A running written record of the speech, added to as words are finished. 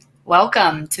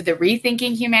Welcome to the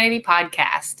Rethinking Humanity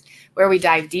podcast, where we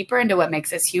dive deeper into what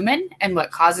makes us human and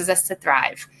what causes us to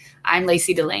thrive. I'm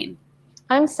Lacey Delane.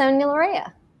 I'm Sonia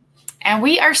Lorea. And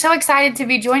we are so excited to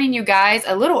be joining you guys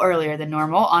a little earlier than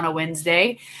normal on a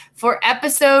Wednesday for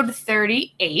episode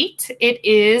 38. It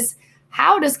is,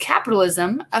 how does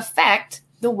capitalism affect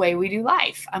the way we do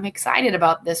life? I'm excited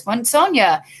about this one.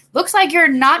 Sonia, looks like you're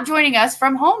not joining us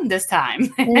from home this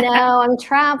time. No, I'm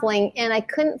traveling and I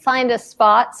couldn't find a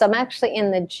spot. So I'm actually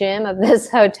in the gym of this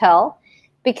hotel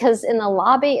because in the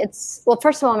lobby,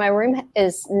 first of all, my room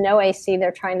is no AC.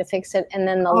 They're trying to fix it. And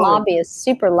then the lobby is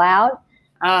super loud.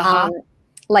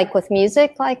 Like with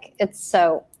music,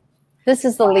 this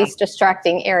is the least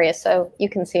distracting area. So you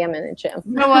can see I'm in a gym.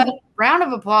 You know what? Round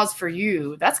of applause for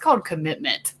you. That's called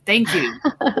commitment. Thank you.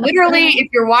 Literally, if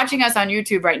you're watching us on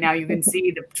YouTube right now, you can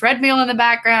see the treadmill in the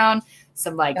background,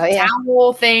 some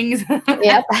towel things.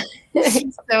 Yep.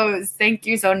 So thank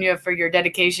you, Sonia, for your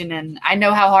dedication. And I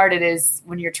know how hard it is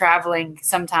when you're traveling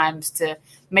sometimes to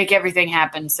make everything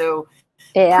happen. So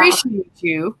appreciate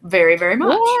you very, very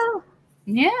much.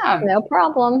 Yeah. No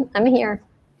problem. I'm here.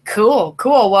 Cool.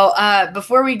 Well,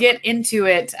 before we get into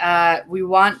it, we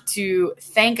want to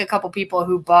thank a couple people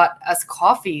who bought us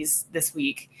coffees this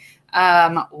week.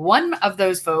 One of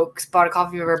those folks bought a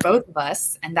coffee for both of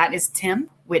us, and that is Tim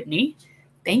Whitney.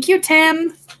 Thank you,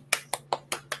 Tim.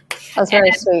 That's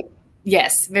very sweet.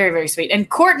 Yes, very, very sweet. And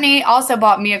Courtney also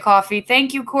bought me a coffee.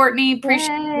 Thank you, Courtney.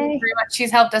 Appreciate it very much.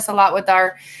 She's helped us a lot with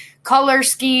our color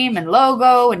scheme and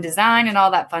logo and design and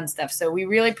all that fun stuff. So we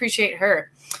really appreciate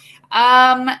her.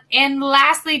 And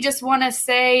lastly, just want to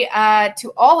say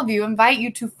to all of you, invite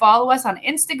you to follow us on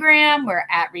Instagram. We're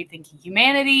at Rethinking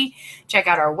Humanity. Check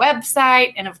out our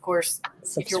website. And of course,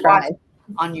 subscribe. If you're watching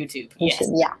on YouTube.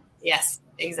 Yes,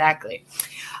 exactly.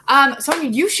 Sonia,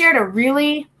 you shared a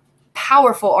really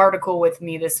powerful article with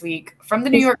me this week from the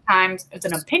New York Times. It's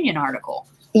an opinion article.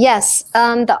 Yes.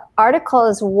 The article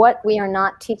is What We Are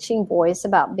Not Teaching Boys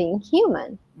About Being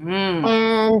Human.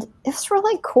 And it's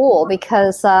really cool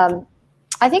because I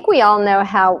think we all know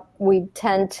how we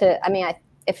tend to,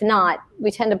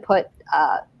 we tend to put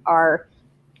our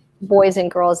boys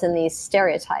and girls in these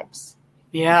stereotypes,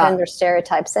 gender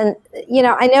stereotypes. And,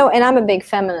 I know, and I'm a big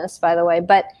feminist, by the way,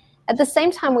 but at the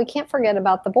same time, we can't forget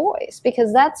about the boys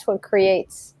because that's what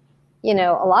creates, a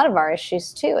lot of our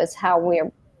issues too, is how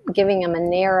we're giving them a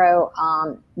narrow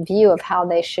view of how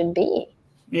they should be.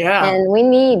 Yeah. And we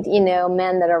need,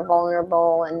 men that are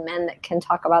vulnerable and men that can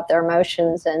talk about their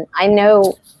emotions. And I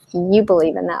know you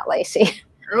believe in that, Lacey.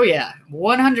 Oh, yeah.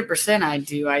 100% I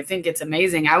do. I think it's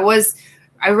amazing. I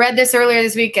read this earlier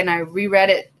this week and I reread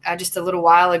it just a little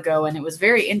while ago. And it was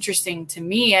very interesting to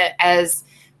me as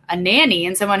a nanny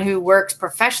and someone who works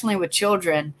professionally with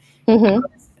children. Mm-hmm.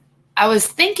 I was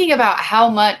thinking about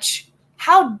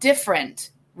how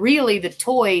different really the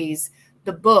toys,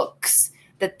 the books,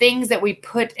 the things that we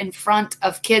put in front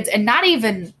of kids, and not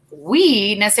even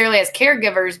we necessarily as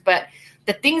caregivers, but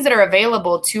the things that are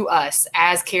available to us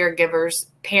as caregivers,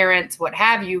 parents, what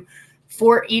have you,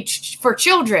 for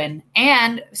children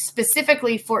and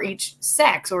specifically for each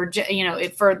sex or,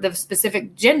 for the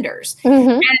specific genders.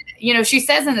 Mm-hmm. And, she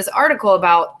says in this article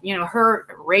about, her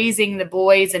raising the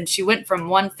boys, and she went from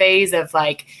one phase of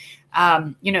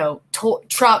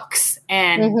trucks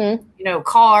and, mm-hmm.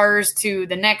 Cars to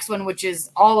the next one, which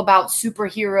is all about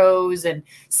superheroes and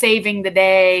saving the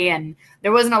day. And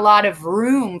there wasn't a lot of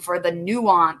room for the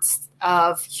nuance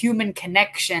of human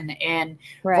connection and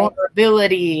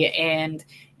vulnerability. And,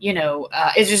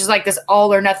 it's just like this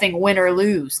all or nothing, win or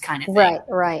lose kind of thing.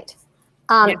 Right.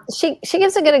 She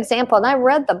gives a good example, and I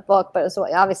read the book, but it was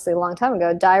obviously a long time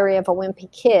ago, Diary of a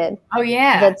Wimpy Kid. Oh,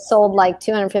 yeah. That sold like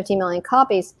 250 million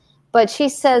copies. But she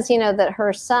says, that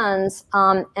her sons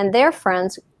and their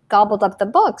friends gobbled up the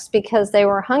books because they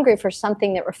were hungry for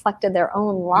something that reflected their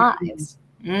own lives.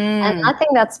 And I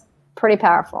think that's pretty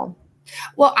powerful.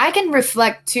 Well, I can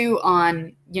reflect too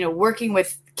on, working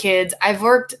with kids. I've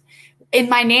worked in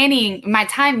my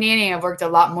time nannying, I've worked a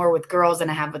lot more with girls than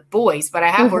I have with boys, but I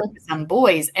have mm-hmm. worked with some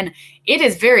boys. And it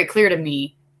is very clear to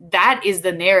me that is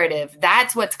the narrative.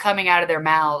 That's what's coming out of their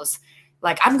mouths.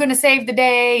 Like, I'm going to save the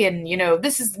day and, we're going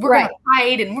to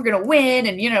fight and we're going to win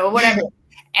and, whatever.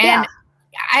 And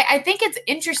I think it's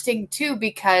interesting too,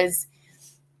 because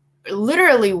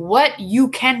literally what you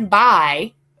can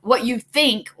buy, what you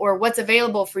think or what's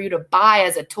available for you to buy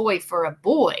as a toy for a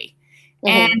boy. Mm-hmm.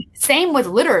 And same with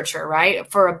literature, right?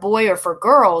 For a boy or for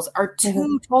girls are two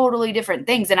mm-hmm. totally different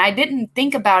things. And I didn't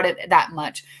think about it that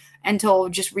much until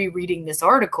just rereading this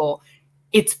article.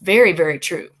 It's very, very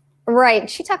true. Right.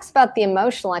 She talks about the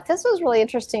emotional life. This was really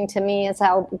interesting to me, is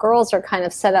how girls are kind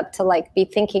of set up to like be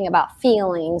thinking about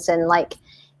feelings and like,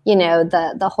 you know,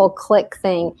 the whole click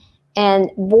thing. And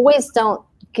boys don't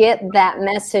get that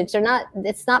message.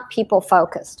 It's not people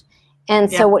focused.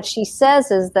 And so what she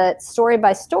says is that story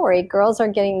by story, girls are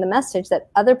getting the message that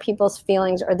other people's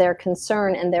feelings are their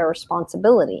concern and their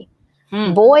responsibility.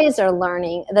 Boys are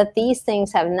learning that these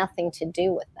things have nothing to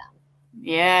do with them.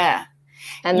 Yeah.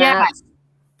 And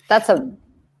that's a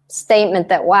statement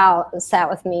that, sat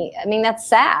with me. I mean, that's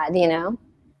sad, you know,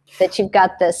 that you've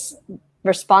got this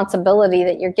responsibility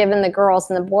that you're giving the girls,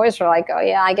 and the boys are like, oh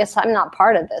yeah, I guess I'm not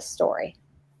part of this story.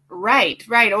 Right.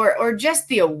 Or just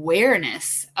the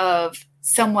awareness of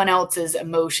someone else's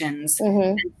emotions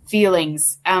and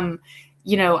feelings.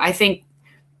 You know, I think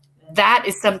that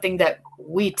is something that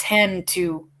we tend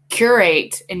to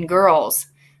curate in girls,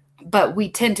 but we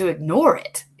tend to ignore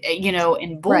it, you know,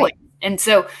 in boys. Right. And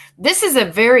so this is a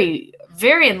very,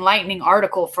 very enlightening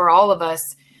article for all of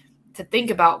us to think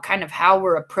about kind of how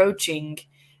we're approaching,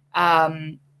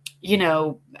 you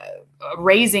know,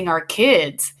 raising our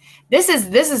kids. This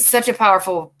is such a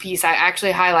powerful piece. I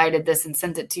actually highlighted this and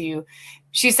sent it to you.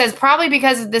 She says, probably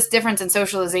because of this difference in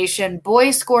socialization,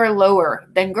 boys score lower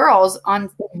than girls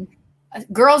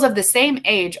of the same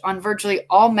age on virtually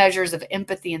all measures of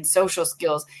empathy and social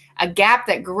skills, a gap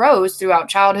that grows throughout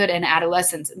childhood and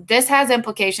adolescence. This has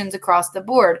implications across the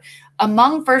board.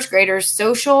 Among first graders,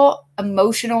 social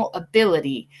emotional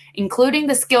ability, including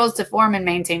the skills to form and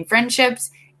maintain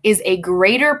friendships, is a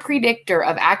greater predictor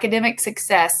of academic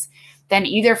success than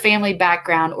either family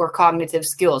background or cognitive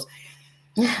skills.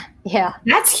 Yeah.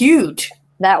 That's huge.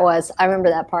 I remember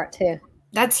that part too.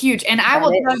 That's huge. And I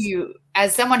will tell you,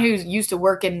 as someone who's used to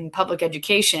work in public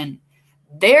education,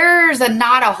 there's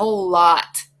not a whole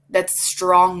lot that's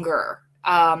stronger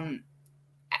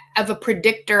of a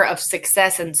predictor of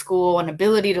success in school and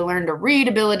ability to learn to read,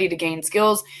 ability to gain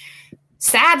skills.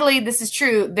 Sadly, this is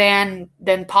true than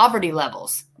poverty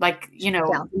levels. Like, you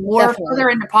know, the more further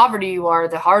into poverty you are,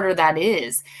 the harder that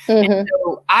is. And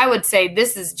so I would say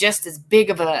this is just as big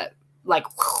of a like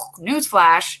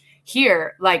newsflash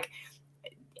here. Like,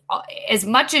 as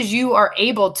much as you are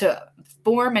able to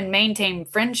form and maintain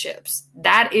friendships,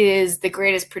 that is the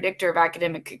greatest predictor of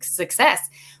academic success.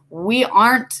 We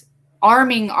aren't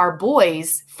arming our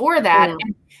boys for that. Yeah.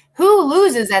 And who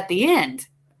loses at the end?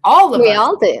 All of us. We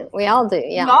all do.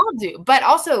 Yeah. We all do. But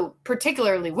also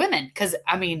particularly women. Because,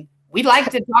 I mean, we like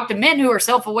to talk to men who are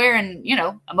self-aware and, you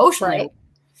know, emotionally. Right.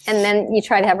 And then you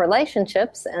try to have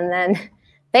relationships and then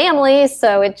families.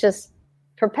 So it just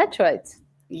perpetuates.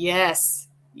 Yes.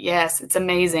 It's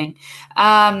amazing.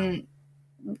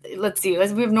 Let's see.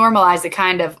 We've normalized a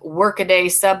kind of workaday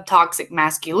subtoxic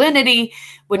masculinity,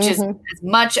 which is as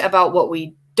much about what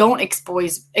we don't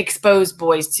expose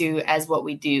boys to as what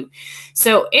we do.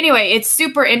 So anyway, it's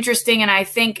super interesting. And I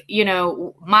think, you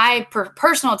know, my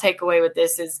personal takeaway with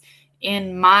this is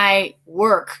in my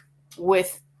work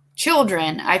with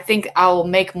children, I think I'll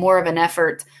make more of an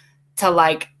effort to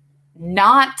not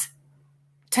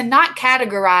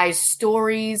categorize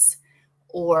stories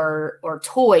or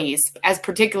toys as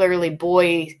particularly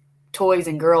boy toys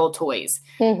and girl toys.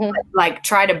 But like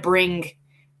try to bring,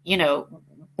 you know,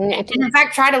 and in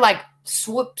fact, try to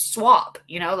swap,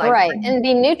 you know, like right. And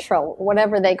be neutral,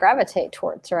 whatever they gravitate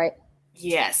towards. Right.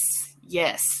 Yes.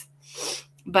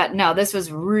 But no, this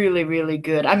was really, really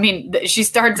good. I mean, she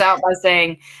starts out by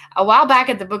saying, a while back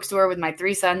at the bookstore with my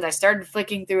 3 sons, I started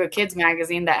flicking through a kid's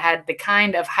magazine that had the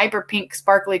kind of hyper pink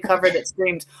sparkly cover that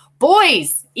screams,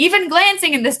 boys, even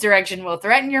glancing in this direction will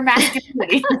threaten your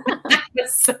masculinity.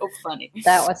 That's so funny.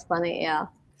 That was funny. Yeah.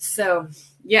 So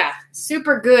yeah,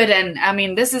 super good. And I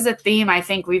mean, this is a theme I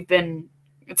think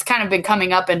it's kind of been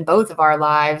coming up in both of our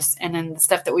lives and in the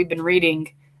stuff that we've been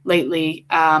reading lately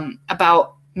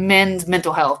about men's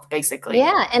mental health, basically.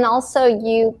 Yeah. And also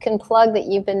you can plug that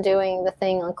you've been doing the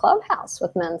thing on Clubhouse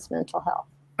with men's mental health.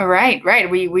 Right.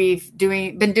 We've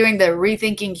been doing the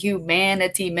Rethinking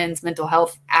Humanity Men's Mental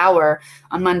Health Hour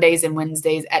on Mondays and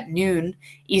Wednesdays at noon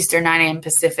Eastern, 9 a.m.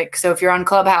 Pacific. So if you're on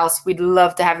Clubhouse, we'd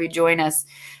love to have you join us.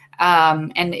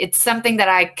 And it's something that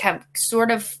I can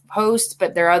sort of host,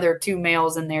 but there are other 2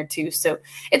 males in there too. So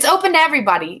it's open to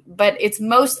everybody, but it's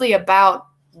mostly about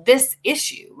this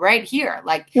issue right here,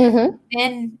 like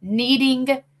men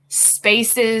needing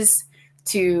spaces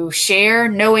to share,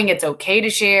 knowing it's okay to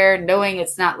share, knowing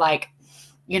it's not like,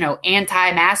 you know,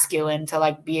 anti-masculine to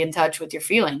like be in touch with your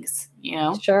feelings, you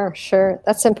know? Sure.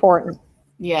 That's important.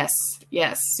 Yes.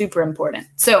 Super important.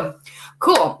 So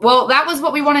cool. Well, that was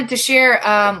what we wanted to share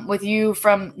with you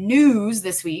from news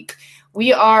this week.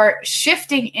 we are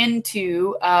shifting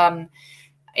into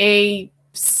a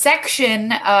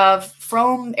section of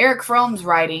Erich Fromm's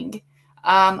writing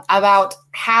about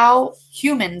how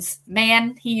humans,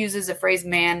 man, he uses the phrase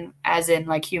man as in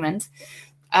like humans,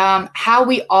 how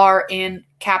we are in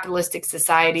capitalistic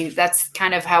society. That's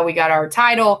kind of how we got our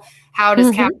title. How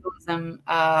does capitalism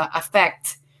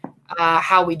affect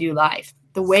how we do life,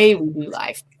 the way we do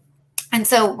life? And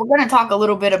so we're going to talk a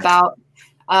little bit about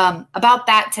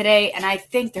that today. And I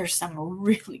think there's some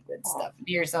really good stuff in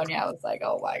here, Sonia. I was like,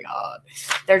 oh my God.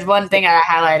 There's one thing I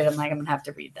highlighted. I'm like, I'm going to have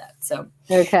to read that. So,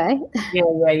 okay.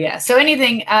 Yeah. So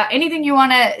anything you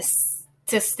want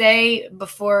to stay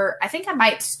before? I think I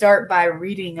might start by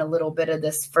reading a little bit of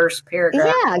this first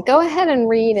paragraph. Yeah, go ahead and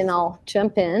read and I'll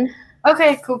jump in.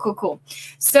 Okay, cool.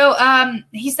 So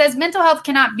he says mental health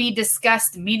cannot be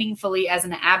discussed meaningfully as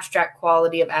an abstract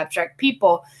quality of abstract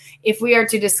people. If we are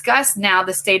to discuss now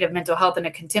the state of mental health in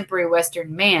a contemporary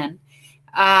Western man,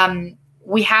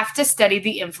 we have to study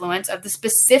the influence of the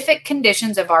specific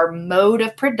conditions of our mode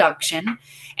of production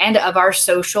and of our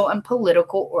social and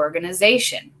political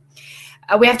organization.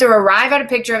 We have to arrive at a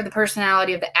picture of the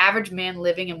personality of the average man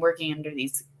living and working under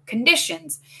these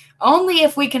conditions. Only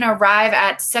if we can arrive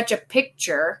at such a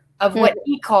picture of what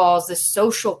he calls the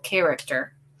social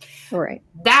character, right?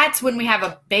 That's when we have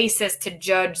a basis to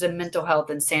judge the mental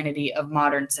health and sanity of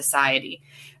modern society,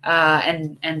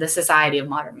 and the society of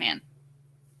modern man.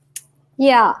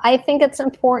 Yeah, I think it's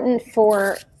important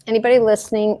for anybody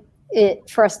listening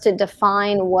for us to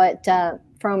define what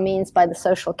Fromm means by the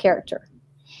social character.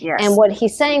 Yes. And what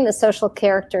he's saying, the social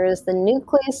character is the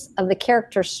nucleus of the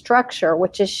character structure,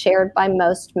 which is shared by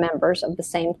most members of the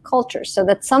same culture. So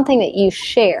that's something that you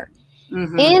share.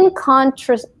 In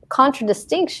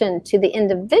contradistinction to the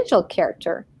individual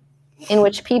character, in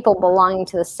which people belonging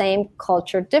to the same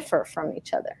culture differ from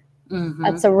each other.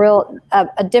 That's a real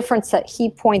a difference that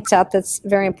he points out that's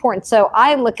very important. So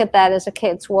I look at that as, okay,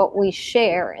 it's what we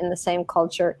share in the same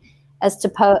culture as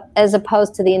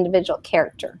opposed to the individual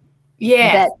character.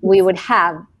 Yeah, that we would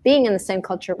have being in the same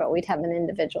culture, but we'd have an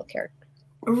individual character.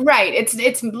 Right.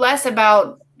 It's less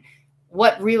about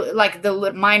what really, like,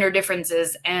 the minor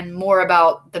differences and more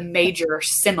about the major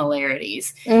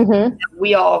similarities that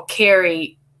we all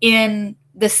carry in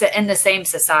the same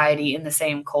society, in the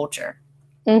same culture.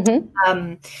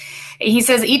 He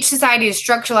says each society is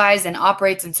structuralized and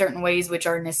operates in certain ways which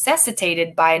are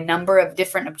necessitated by a number of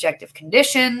different objective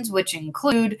conditions, which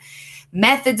include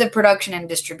methods of production and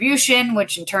distribution,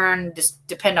 which in turn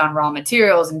depend on raw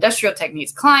materials, industrial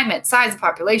techniques, climate, size of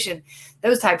population,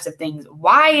 those types of things.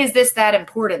 Why is this that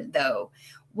important, though?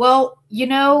 Well,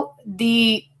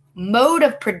 the mode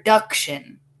of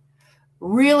production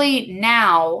really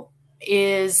now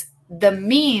is the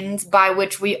means by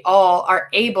which we all are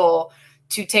able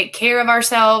to take care of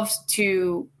ourselves,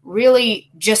 to really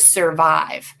just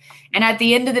survive. And at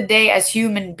the end of the day, as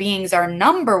human beings, our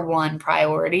number one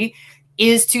priority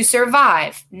is to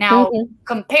survive. Now,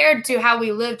 compared to how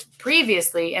we lived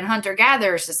previously in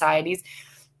hunter-gatherer societies,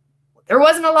 there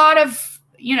wasn't a lot of,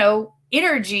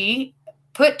 energy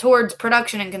put towards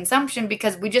production and consumption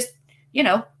because we just,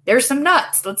 there's some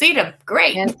nuts. Let's eat them.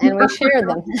 Great. And we share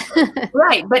them.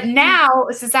 Right. But now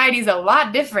society is a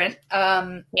lot different.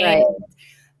 Right. And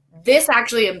this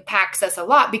actually impacts us a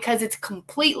lot because it's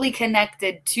completely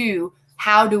connected to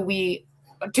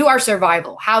to our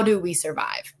survival. How do we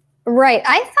survive? Right.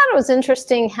 I thought it was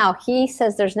interesting how he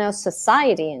says there's no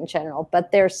society in general,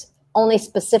 but there's only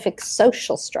specific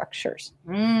social structures.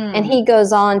 And he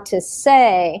goes on to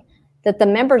say that the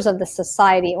members of the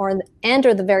society or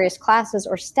the various classes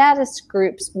or status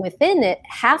groups within it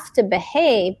have to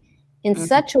behave in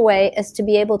such a way as to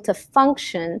be able to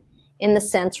function in the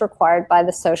sense required by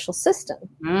the social system.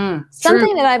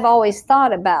 Something that I've always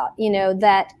thought about,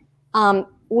 that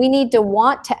we need to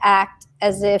want to act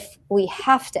as if we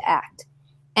have to act.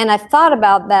 And I've thought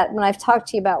about that when I've talked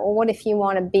to you about, well, what if you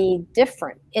want to be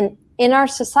different? In our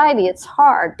society, it's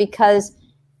hard because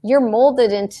you're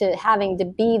molded into having to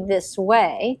be this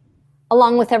way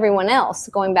along with everyone else,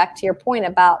 going back to your point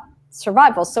about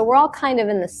survival. So we're all kind of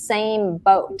in the same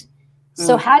boat.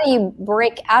 So how do you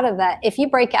break out of that? If you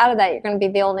break out of that, you're going to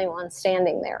be the only one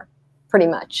standing there, pretty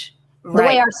much. The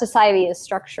way our society is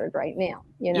structured right now.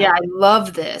 Yeah, I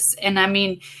love this. And I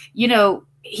mean,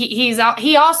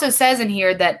 he also says in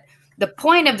here that the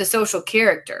point of the social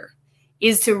character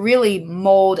is to really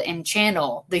mold and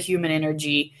channel the human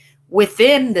energy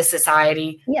within the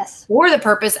society, yes, for the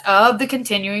purpose of the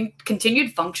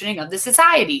continued functioning of the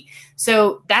society.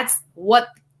 So that's what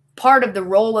part of the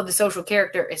role of the social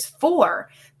character is for,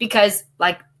 because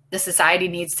like the society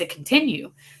needs to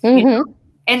continue.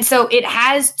 And so it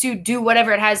has to do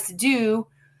whatever it has to do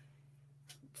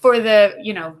for the,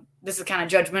 this is kind of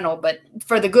judgmental, but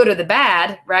for the good or the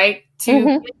bad, right?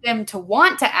 To get them to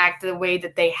want to act the way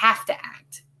that they have to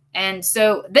act. And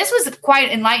so this was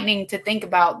quite enlightening to think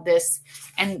about this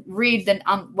and read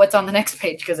what's on the next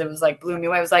page, because it was like blew me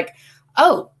away. I was like,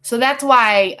 oh, so that's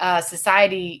why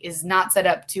society is not set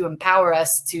up to empower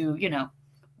us to,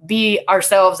 be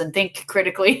ourselves and think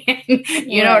critically.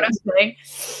 You know what I'm saying?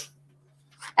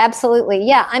 Absolutely.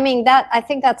 Yeah. I mean, I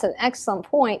think that's an excellent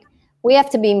point. We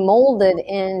have to be molded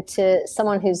into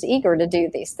someone who's eager to do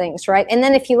these things, right? And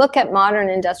then if you look at modern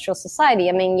industrial society,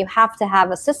 I mean, you have to have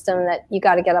a system that you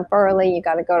got to get up early, you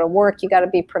got to go to work, you got to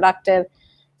be productive.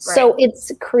 Right. So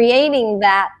it's creating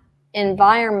that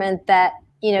environment that,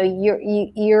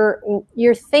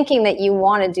 you're thinking that you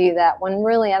want to do that, when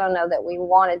really I don't know that we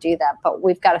want to do that, but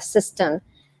we've got a system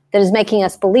that is making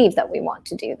us believe that we want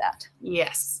to do that.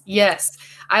 Yes.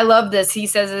 I love this. He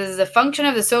says it is a function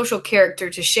of the social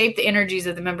character to shape the energies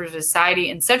of the members of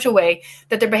society in such a way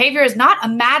that their behavior is not a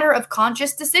matter of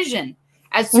conscious decision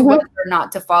as to whether or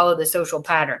not to follow the social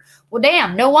pattern. Well,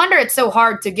 damn, no wonder it's so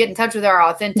hard to get in touch with our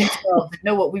authentic selves and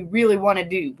know what we really want to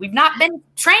do. We've not been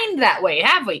trained that way,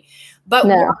 have we? But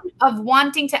one of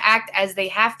wanting to act as they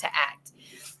have to act.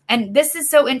 And this is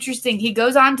so interesting. He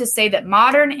goes on to say that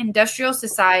modern industrial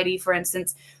society, for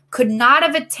instance, could not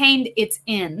have attained its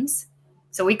ends.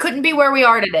 So we couldn't be where we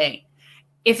are today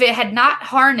if it had not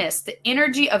harnessed the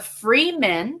energy of free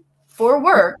men for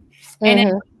work and in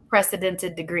a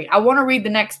unprecedented degree. I want to read the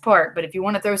next part, but if you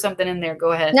want to throw something in there,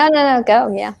 go ahead. No,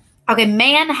 go. Yeah. Okay,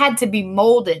 man had to be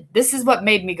molded. This is what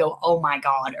made me go, oh my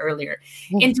God, earlier,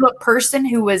 into a person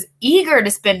who was eager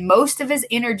to spend most of his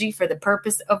energy for the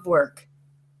purpose of work,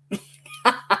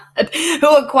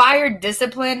 who acquired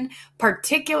discipline,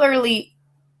 particularly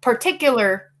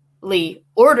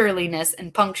orderliness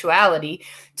and punctuality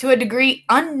to a degree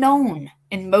unknown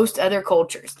in most other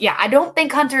cultures. Yeah, I don't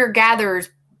think hunter-gatherers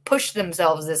push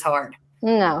themselves this hard.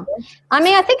 No. I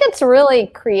mean, I think it's really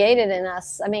created in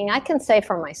us. I mean, I can say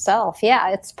for myself, yeah,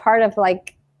 it's part of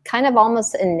like kind of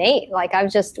almost innate. Like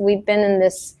we've been in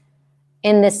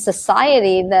this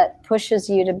society that pushes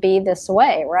you to be this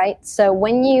way, right? So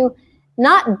when you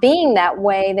not being that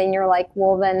way, then you're like,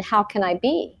 well, then how can I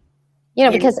be?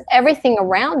 Because everything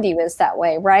around you is that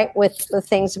way, right? With the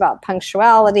things about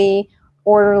punctuality,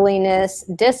 orderliness,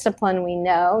 discipline, we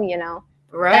know,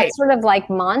 right. That's sort of like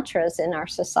mantras in our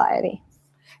society.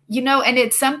 And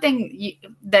it's something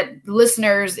that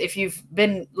listeners, if you've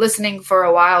been listening for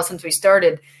a while since we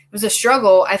started, it was a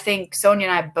struggle I think Sonia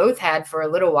and I both had for a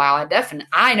little while.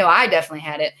 I know I definitely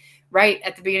had it right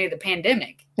at the beginning of the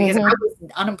pandemic because I was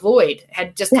unemployed,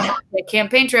 had just come on the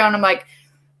campaign trail, and I'm like,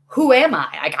 who am I?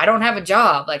 Like, I don't have a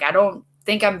job. Like, I don't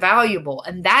think I'm valuable.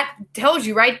 And that tells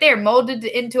you right there, molded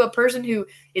into a person who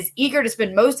is eager to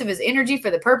spend most of his energy for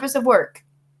the purpose of work.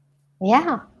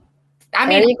 Yeah. I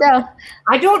mean, there you go.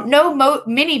 I don't know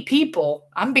many people.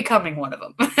 I'm becoming one of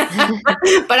them.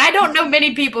 But I don't know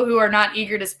many people who are not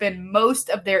eager to spend most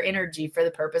of their energy for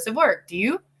the purpose of work. Do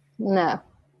you? No.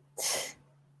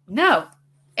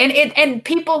 And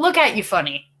people look at you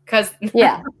funny because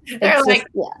they're like,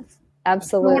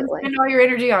 absolutely. You want to spend all your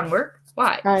energy on work?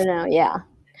 Why? I know. Yeah.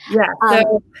 Yeah.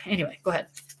 So anyway, go ahead.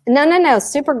 No.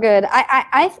 Super good.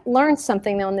 I learned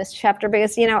something though in this chapter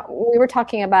because, we were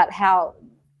talking about how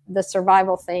the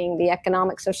survival thing, the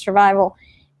economics of survival,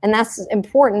 and that's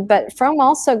important. But Fromm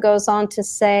also goes on to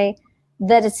say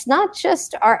that it's not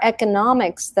just our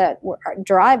economics that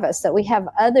drive us, that we have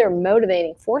other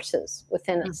motivating forces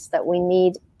within us that we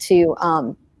need to,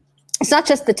 it's not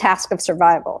just the task of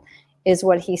survival is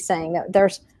what he's saying, that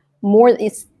there's more,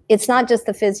 it's not just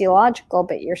the physiological,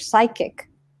 but your psychic.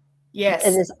 Yes.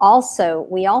 It is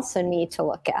we also need to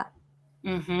look at.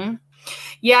 Mm-hmm.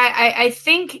 Yeah, I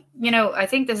think, I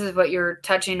think this is what you're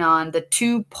touching on. The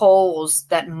two poles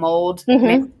that mold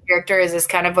character is this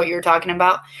kind of what you're talking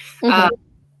about.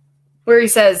 Where he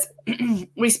says,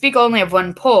 we speak only of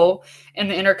one pole in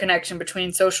the interconnection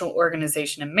between social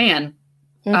organization and man.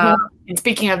 And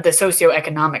speaking of the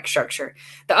socioeconomic structure,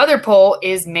 the other pole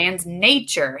is man's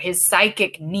nature, his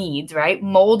psychic needs, right?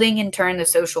 Molding in turn the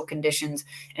social conditions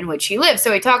in which he lives.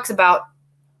 So he talks about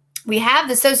we have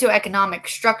the socioeconomic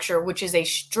structure, which is a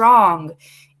strong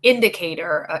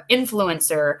indicator,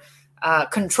 influencer,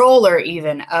 controller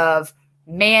even of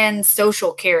man's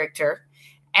social character.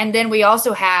 And then we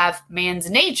also have man's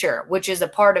nature, which is a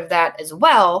part of that as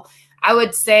well. I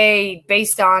would say,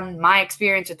 based on my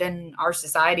experience within our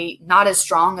society, not as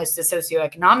strong as the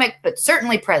socioeconomic, but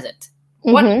certainly present.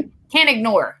 One can't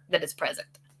ignore that it's present.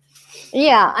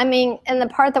 Yeah, I mean, and the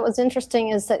part that was interesting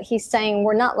is that he's saying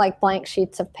we're not like blank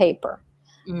sheets of paper.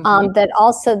 That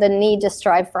also the need to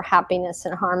strive for happiness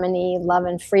and harmony, love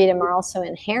and freedom are also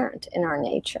inherent in our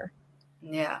nature.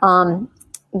 Yeah.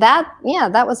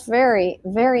 That was very,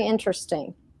 very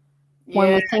interesting.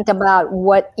 When we think about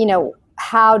what,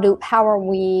 how are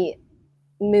we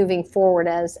moving forward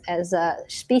as a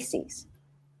species?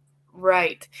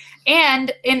 Right.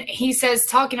 And he says,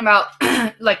 talking about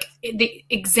like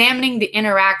examining the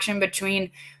interaction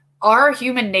between our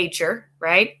human nature,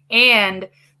 right, and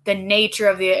the nature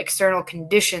of the external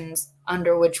conditions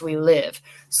under which we live.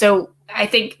 So I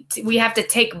think we have to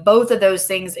take both of those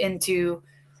things into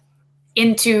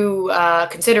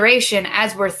consideration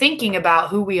as we're thinking about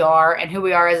who we are and who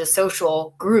we are as a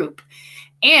social group.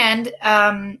 And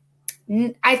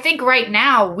I think right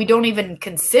now we don't even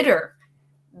consider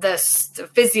the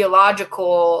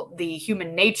physiological, the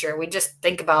human nature. We just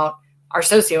think about our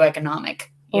socioeconomic,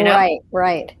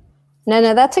 Right.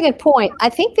 No, that's a good point. I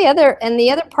think the other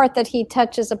part that he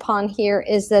touches upon here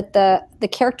is that the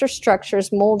character structure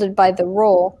is molded by the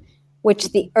role which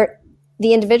the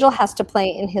individual has to play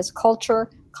in his culture,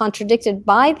 contradicted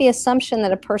by the assumption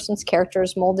that a person's character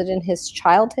is molded in his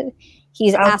childhood.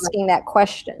 He's asking that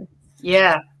question.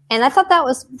 Yeah. And I thought that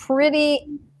was pretty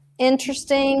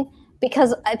interesting,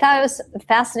 because I thought it was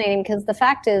fascinating, because the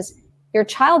fact is your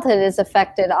childhood is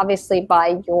affected obviously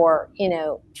by your,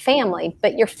 family,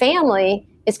 but your family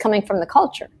is coming from the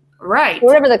culture. Right.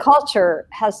 Whatever the culture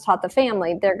has taught the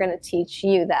family, they're going to teach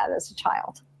you that as a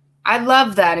child. I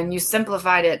love that. And you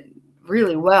simplified it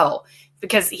really well,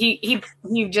 because he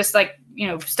just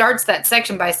starts that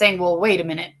section by saying, well, wait a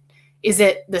minute. Is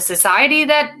it the society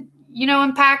that,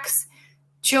 impacts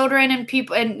children and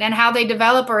people and how they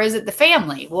develop, or is it the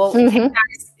family? Well,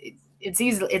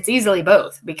 it's easily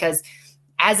both, because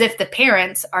as if the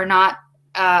parents are not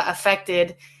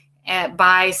affected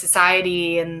by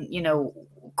society and,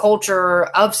 culture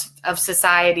of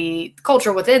society,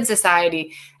 culture within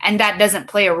society, and that doesn't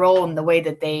play a role in the way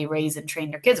that they raise and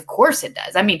train their kids. Of course it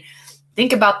does. I mean,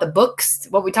 think about the books,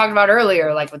 what we talked about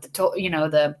earlier, like with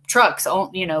the trucks,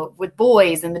 with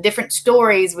boys, and the different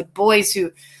stories with boys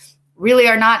who really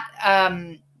are not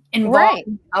involved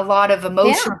in a lot of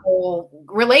emotional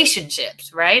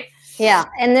relationships, right? Yeah,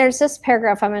 and there's this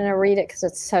paragraph, I'm going to read it because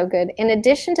it's so good. In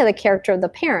addition to the character of the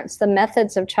parents, the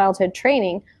methods of childhood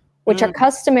training, which are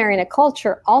customary in a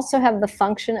culture, also have the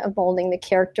function of molding the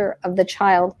character of the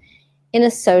child in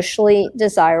a socially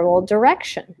desirable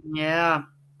direction. Yeah.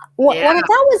 What I thought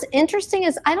was interesting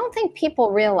is I don't think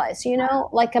people realize,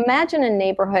 like imagine a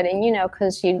neighborhood and,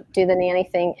 because you do the nanny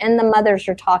thing and the mothers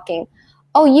are talking,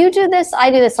 oh, you do this, I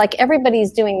do this, like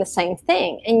everybody's doing the same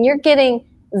thing. And you're getting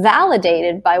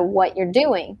validated by what you're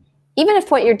doing, even if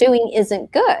what you're doing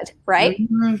isn't good, right?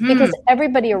 Mm-hmm. Because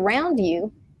everybody around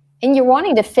you, and you're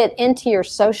wanting to fit into your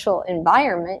social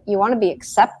environment, you want to be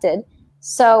accepted.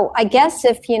 So I guess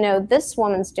if, this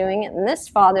woman's doing it and this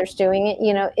father's doing it,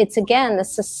 it's again, the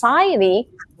society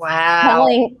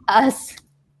telling us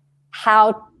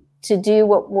how to do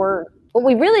what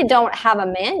we really don't have a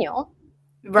manual.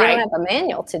 Right. We don't have a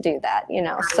manual to do that,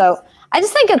 Right. So I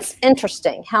just think it's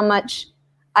interesting how much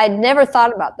I'd never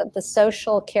thought about that. The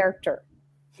social character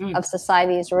of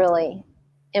society is really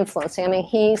influencing. I mean,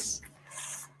 he's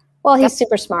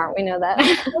super smart. We know that.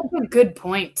 That's a good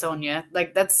point, Sonia.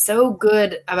 Like, that's so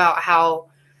good about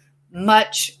how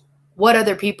much what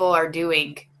other people are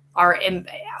doing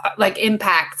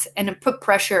impact and put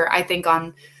pressure, I think,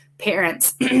 on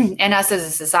parents and us as a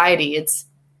society. It's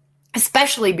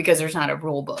especially because there's not a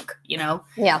rule book,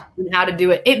 Yeah. And how to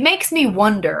do it. It makes me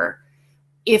wonder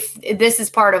if this is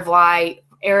part of why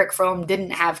Erich Fromm didn't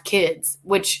have kids,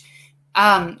 which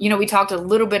we talked a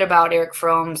little bit about Erich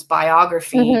Fromm's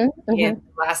biography in the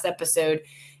last episode,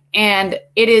 and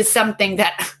it is something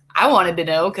that I wanted to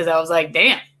know because I was like,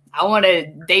 damn, I want to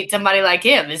date somebody like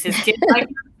him. Is his kid like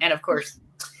him? And of course,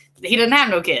 he doesn't have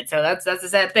no kids, so that's a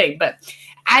sad thing. But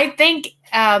I think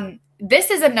this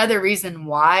is another reason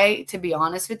why, to be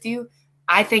honest with you,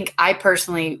 I think I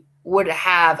personally would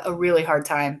have a really hard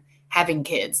time having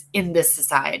kids in this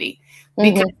society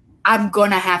because I'm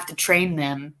going to have to train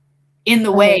them in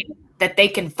the way that they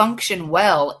can function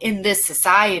well in this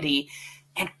society.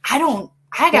 And I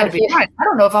got to be honest, I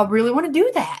don't know if I really want to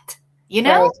do that,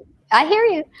 Right. I hear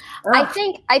you.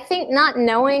 Ugh. I think not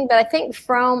knowing, but I think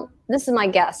this is my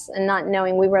guess, and not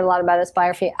knowing, we read a lot about his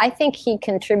biography. I think he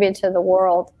contributed to the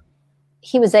world.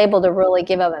 He was able to really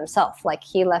give of himself. Like,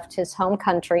 he left his home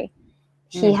country.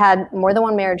 He had more than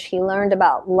one marriage. He learned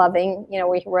about loving,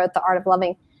 where he wrote The Art of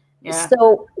Loving. Yeah.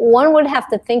 So one would have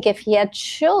to think if he had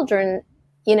children,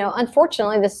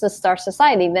 unfortunately, this is our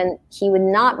society, then he would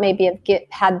not maybe have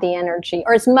had the energy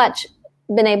or as much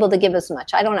been able to give as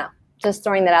much. I don't know. Just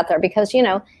throwing that out there because,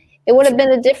 it would have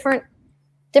been a different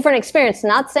experience.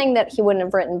 Not saying that he wouldn't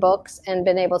have written books and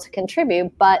been able to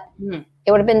contribute, but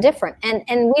it would have been different.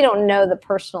 And we don't know the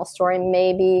personal story.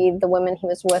 Maybe the women he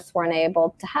was with weren't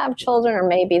able to have children, or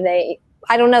maybe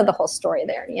I don't know the whole story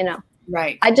there,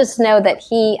 Right. I just know that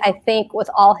he, I think with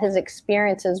all his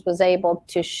experiences, was able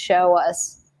to show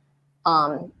us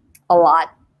a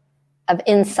lot of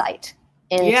insight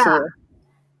into,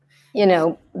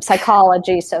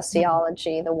 psychology,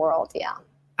 sociology, the world. Yeah.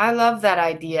 I love that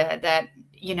idea that,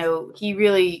 he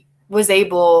really was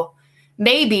able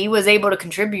to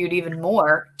contribute even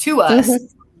more to us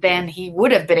than he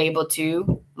would have been able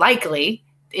to, likely,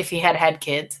 if he had had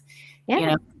kids.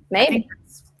 Yeah, maybe.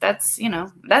 That's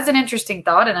an interesting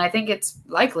thought, and I think it's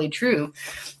likely true.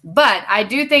 But I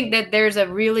do think that there's a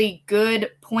really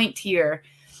good point here.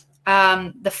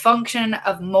 The function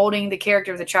of molding the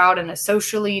character of the child in a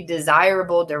socially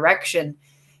desirable direction.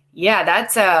 Yeah,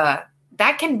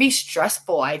 that can be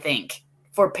stressful, I think,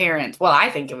 for parents. Well,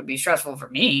 I think it would be stressful for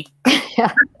me.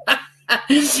 Yeah.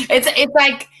 It's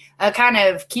like a kind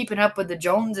of keeping up with the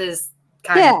Joneses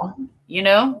kind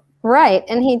of, Right.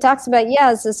 And he talks about,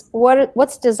 is this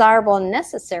what's desirable and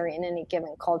necessary in any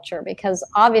given culture? Because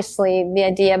obviously the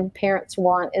idea parents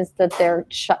want is that their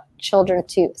children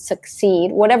to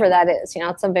succeed, whatever that is.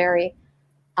 It's a very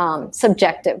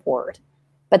subjective word,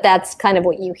 but that's kind of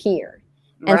what you hear.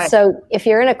 And so if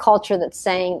you're in a culture that's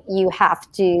saying you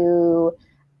have to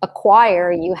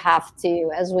acquire, you have to,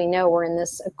 as we know, we're in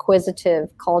this acquisitive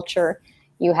culture,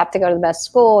 you have to go to the best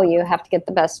school, you have to get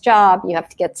the best job, you have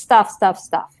to get stuff. That's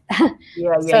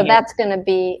going to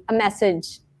be a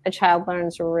message a child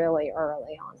learns really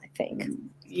early on, I think.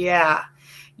 Yeah.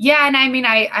 Yeah. And I mean,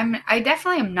 I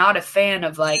definitely am not a fan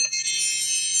of like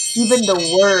even the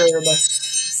word.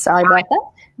 Sorry about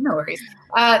that. No worries.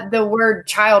 The word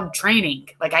child training.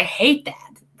 Like I hate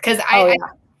that because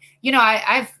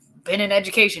I've been in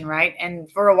education, right?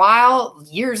 And for a while,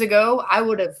 years ago, I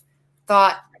would have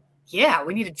thought, yeah,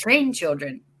 we need to train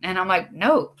children. And I'm like,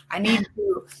 no, I need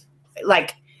to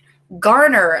like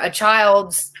garner a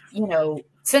child's,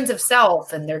 sense of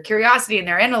self and their curiosity and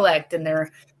their intellect and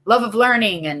their love of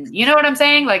learning. And you know what I'm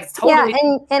saying? Like, it's totally.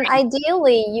 Yeah. And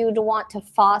ideally you'd want to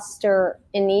foster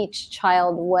in each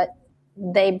child what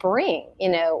they bring,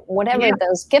 whatever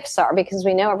those gifts are, because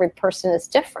we know every person is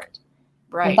different.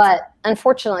 Right. But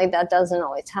unfortunately that doesn't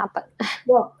always happen.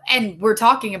 Well, and we're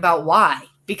talking about why.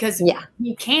 Because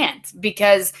you can't,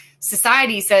 because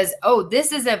society says, oh,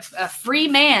 this is a free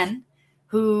man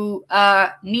who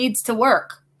needs to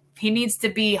work. He needs to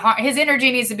be, his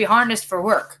energy needs to be harnessed for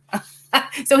work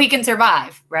so he can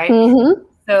survive, right? Mm-hmm.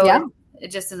 So it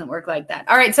just doesn't work like that.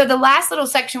 All right. So the last little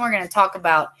section we're going to talk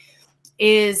about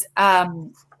is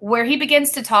where he begins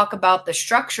to talk about the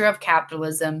structure of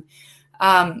capitalism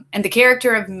and the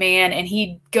character of man. And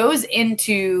he goes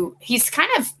into, he's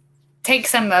kind of take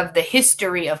some of the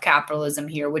history of capitalism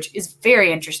here, which is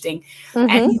very interesting. Mm-hmm.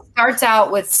 And he starts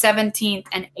out with 17th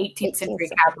and 18th century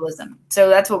capitalism. So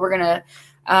that's what we're going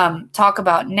to talk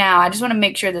about now. I just want to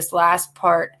make sure this last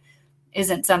part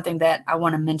isn't something that I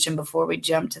want to mention before we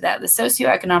jump to that. The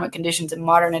socioeconomic conditions in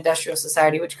modern industrial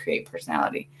society, which create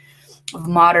personality of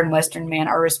modern Western man,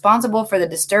 are responsible for the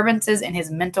disturbances in his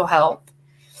mental health.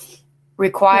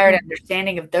 Required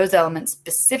understanding of those elements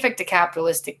specific to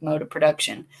capitalistic mode of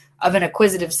production of an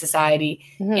acquisitive society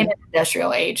in an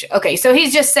industrial age. Okay, so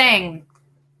he's just saying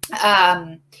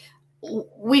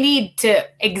we need to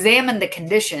examine the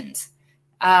conditions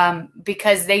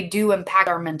because they do impact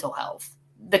our mental health,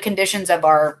 the conditions of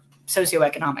our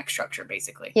socioeconomic structure,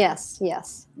 basically. Yes. Yeah.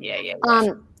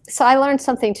 So I learned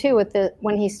something too with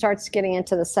when he starts getting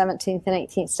into the 17th and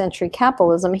 18th century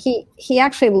capitalism. He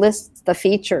actually lists the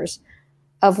features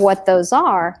of what those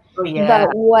are. Oh, yeah.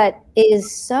 But what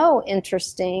is so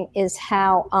interesting is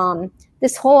how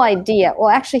this whole idea, well,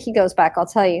 actually he goes back, I'll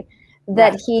tell you,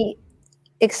 that he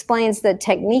explains that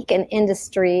technique and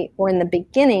industry were in the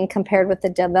beginning compared with the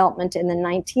development in the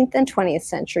 19th and 20th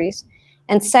centuries.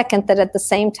 And second, that at the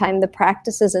same time, the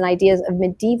practices and ideas of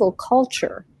medieval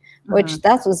culture, which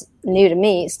that was new to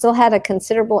me, still had a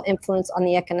considerable influence on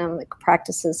the economic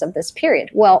practices of this period.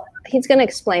 Well, he's going to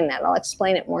explain that. I'll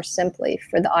explain it more simply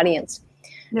for the audience.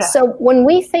 Yeah. So when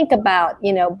we think about,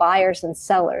 buyers and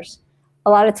sellers,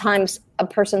 a lot of times a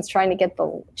person's trying to get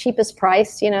the cheapest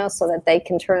price, so that they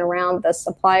can turn around, the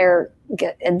supplier,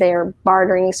 they're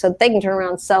bartering so that they can turn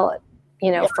around and sell it,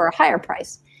 for a higher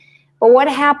price. But what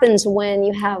happens when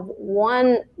you have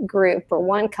one group or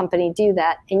one company do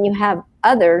that and you have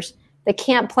others They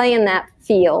can't play in that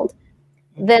field.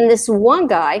 Then this one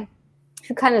guy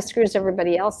who kind of screws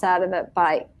everybody else out of it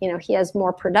by, he has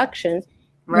more production,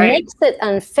 makes it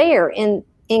unfair. In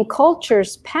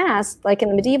cultures past, like in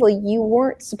the medieval, you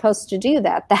weren't supposed to do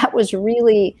that. That was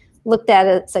really looked at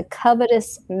as a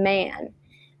covetous man,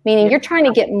 meaning you're trying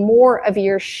to get more of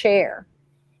your share.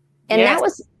 And that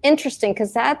was interesting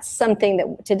because that's something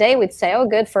that today we'd say, oh,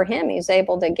 good for him. He's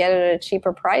able to get it at a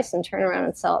cheaper price and turn around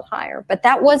and sell it higher. But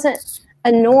that wasn't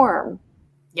a norm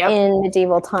in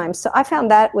medieval times. So I found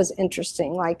that was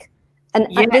interesting.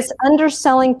 This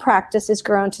underselling practice is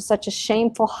grown to such a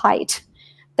shameful height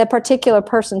that particular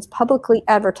persons publicly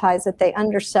advertise that they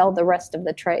undersell the rest of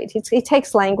the trade. He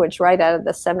takes language right out of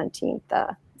the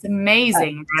 17th. It's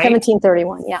amazing, right?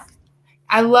 1731, yeah.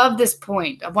 I love this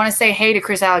point. I want to say hey to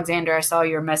Chris Alexander. I saw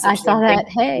your message. I saw that.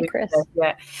 Hey, Chris.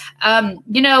 Yeah.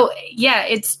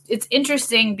 It's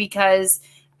interesting because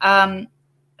in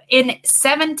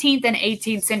 17th and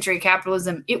 18th century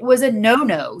capitalism, it was a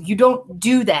no-no. You don't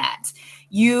do that.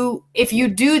 If you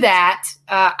do that,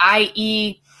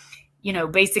 i.e.,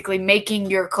 basically making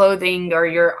your clothing or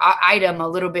your item a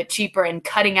little bit cheaper and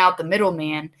cutting out the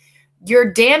middleman,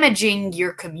 you're damaging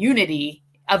your community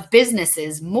of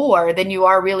businesses more than you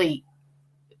are really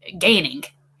gaining.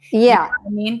 Yeah. You know what I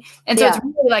mean? And so it's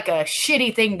really like a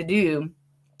shitty thing to do.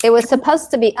 It was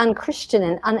supposed to be unchristian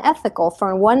and unethical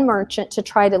for one merchant to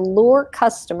try to lure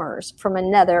customers from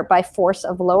another by force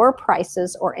of lower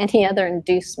prices or any other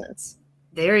inducements.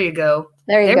 There you go.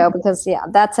 There you go. Because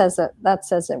that says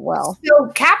it well. So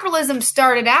capitalism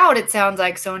started out, it sounds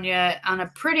like, Sonia, on a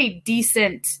pretty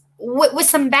decent, with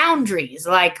some boundaries,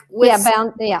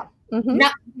 Mm-hmm.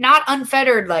 Not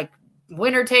unfettered, like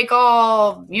winner take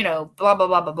all, blah blah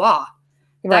blah blah blah.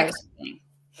 Right. Kind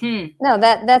of thing. No,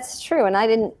 that's true, and I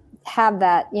didn't have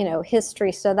that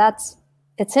history, so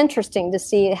it's interesting to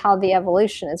see how the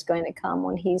evolution is going to come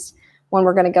when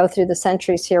we're going to go through the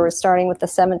centuries here. We're starting with the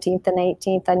 17th and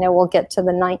 18th. I know we'll get to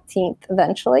the 19th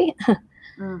eventually.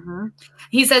 Mm-hmm.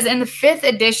 He says in the 5th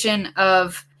edition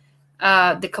of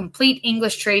The Complete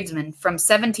English Tradesman from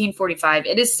 1745,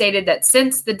 it is stated that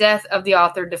since the death of the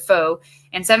author Defoe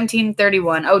in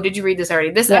 1731, oh, did you read this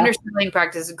already? This underselling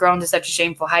practice has grown to such a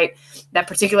shameful height that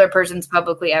particular persons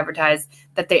publicly advertise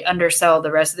that they undersell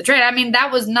the rest of the trade. I mean,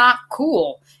 that was not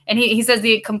cool. And he says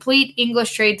the Complete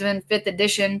English Tradesman, 5th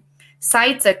edition,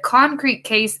 cites a concrete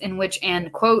case in which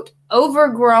an, quote,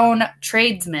 overgrown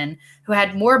tradesman who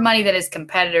had more money than his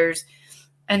competitors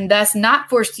and thus not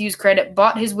forced to use credit,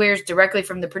 bought his wares directly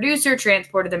from the producer,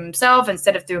 transported them himself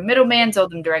instead of through a middleman, sold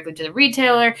them directly to the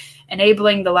retailer,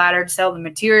 enabling the latter to sell the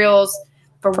materials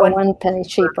for one penny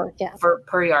cheaper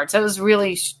per yard. So it was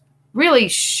really, really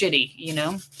shitty,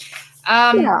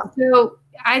 So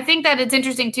I think that it's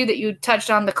interesting, too, that you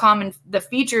touched on the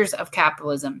features of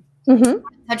capitalism. Mm-hmm.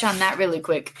 Touch on that really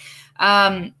quick.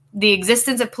 The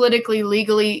existence of politically,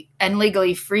 legally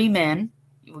free men.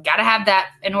 We got to have that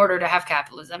in order to have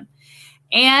capitalism.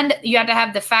 And you have to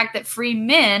have the fact that free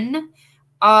men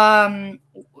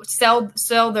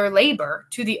sell their labor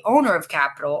to the owner of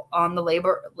capital on the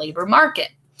labor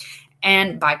market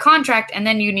and by contract. And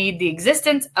then you need the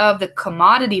existence of the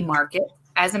commodity market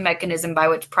as a mechanism by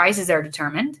which prices are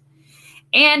determined.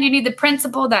 And you need the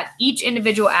principle that each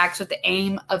individual acts with the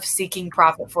aim of seeking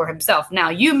profit for himself. Now,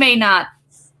 you may not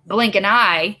blink an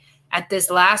eye at this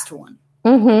last one.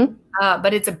 Mm-hmm.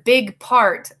 But it's a big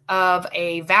part of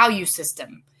a value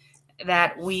system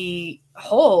that we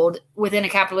hold within a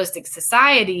capitalistic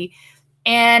society.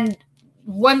 And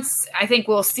I think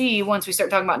we'll see once we start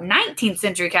talking about 19th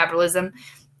century capitalism,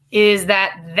 is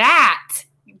that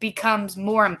becomes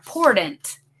more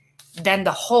important than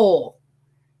the whole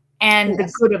and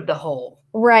the good of the whole.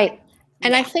 Right.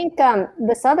 And I think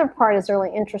this other part is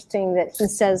really interesting that he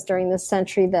says during this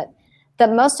century that the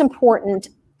most important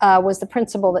was the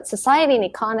principle that society and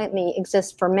economy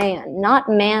exist for man, not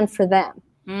man for them.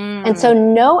 And so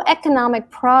no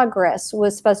economic progress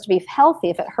was supposed to be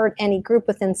healthy if it hurt any group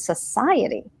within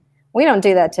society. We don't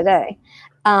do that today.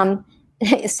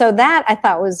 So that I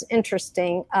thought was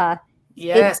interesting.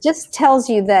 Yes. It just tells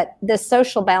you that the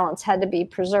social balance had to be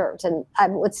preserved. And I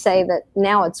would say that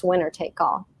now it's winner take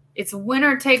all. It's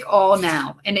winner take all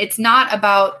now. And it's not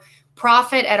about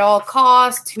profit at all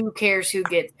costs. Who cares who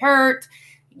gets hurt?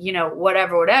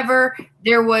 Whatever.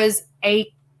 There was a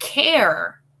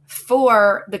care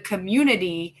for the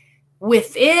community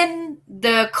within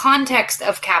the context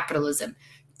of capitalism.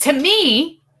 To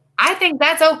me, I think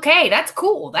that's okay. That's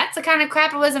cool. That's the kind of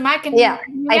capitalism I can. Yeah,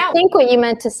 I think what you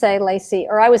meant to say, Lacey,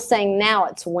 or I was saying now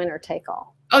it's winner take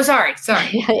all. Oh, sorry.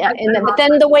 Yeah. But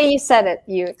then the way you said it,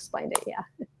 you explained it. Yeah.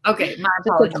 Okay, my Just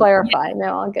apologies. to clarify.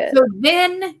 No, all good. So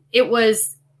then it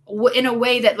was in a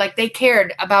way that like they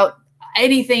cared about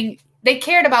anything. They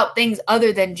cared about things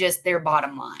other than just their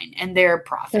bottom line and their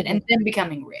profit and them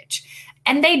becoming rich.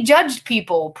 And they judged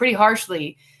people pretty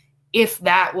harshly if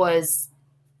that was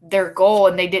their goal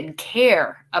and they didn't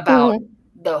care about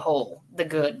the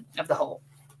good of the whole.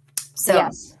 So,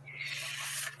 yes.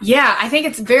 Yeah, I think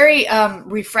it's very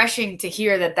refreshing to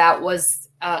hear that was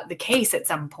the case at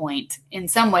some point in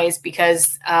some ways,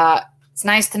 because it's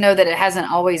nice to know that it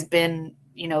hasn't always been,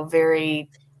 very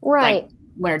right. Like,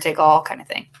 winner take all kind of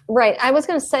thing. Right. I was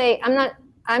going to say, I'm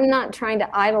not trying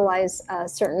to idolize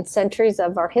certain centuries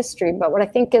of our history, but what I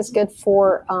think is good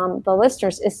for the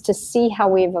listeners is to see how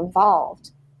we've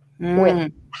evolved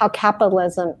with how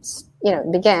capitalism,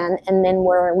 began, and then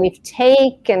where we've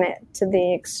taken it to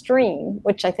the extreme,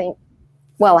 which I think,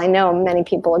 well, I know many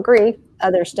people agree,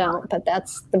 others don't, but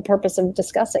that's the purpose of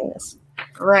discussing this.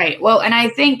 Right. Well, and I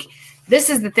think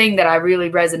this is the thing that I really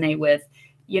resonate with,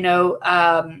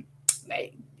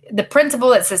 the principle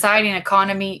that society and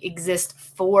economy exist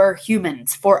for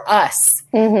humans, for us,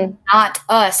 not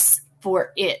us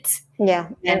for it. Yeah.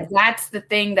 And that's the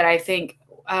thing that I think,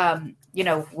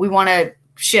 we want to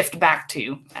shift back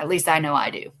to. At least I know I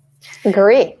do.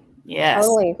 Agree. Yes.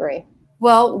 Totally agree.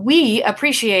 Well, we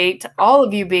appreciate all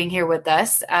of you being here with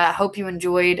us. Hope you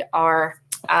enjoyed our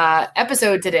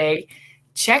episode today.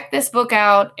 Check this book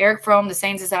out, Erich Fromm, The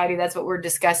Sane Society. That's what we're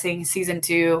discussing, season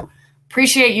 2.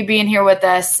 Appreciate you being here with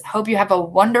us. Hope you have a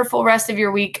wonderful rest of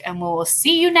your week, and we'll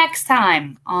see you next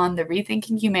time on the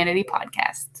Rethinking Humanity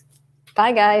podcast.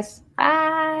 Bye, guys.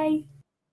 Bye.